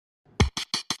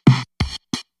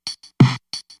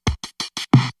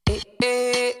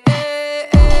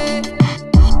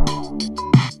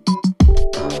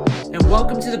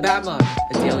Welcome to the Bat Mug,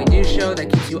 a daily news show that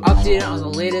keeps you updated on the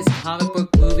latest comic book,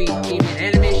 movie, TV,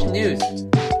 and animation news.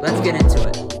 Let's get into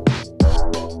it.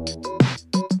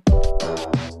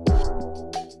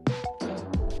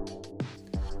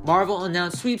 Marvel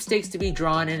announced sweepstakes to be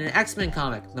drawn in an X-Men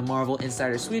comic, the Marvel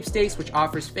Insider Sweepstakes, which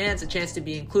offers fans a chance to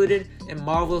be included in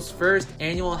Marvel's first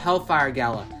annual Hellfire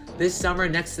Gala this summer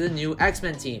next to the new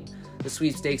X-Men team. The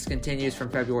sweepstakes continues from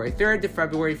February 3rd to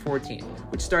February 14th,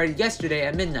 which started yesterday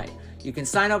at midnight. You can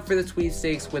sign up for the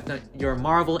sweepstakes with your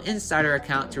Marvel Insider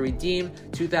account to redeem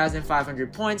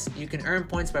 2,500 points. You can earn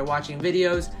points by watching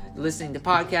videos, listening to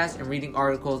podcasts, and reading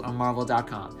articles on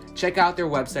Marvel.com. Check out their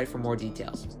website for more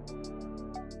details.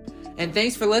 And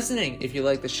thanks for listening. If you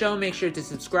like the show, make sure to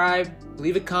subscribe,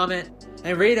 leave a comment,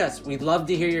 and rate us. We'd love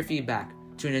to hear your feedback.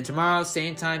 Tune in tomorrow,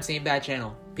 same time, same bad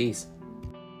channel. Peace.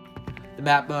 The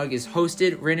Bat Mug is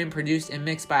hosted, written, produced, and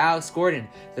mixed by Alex Gordon.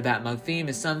 The Bat Mug theme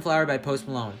is Sunflower by Post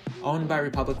Malone, owned by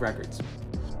Republic Records.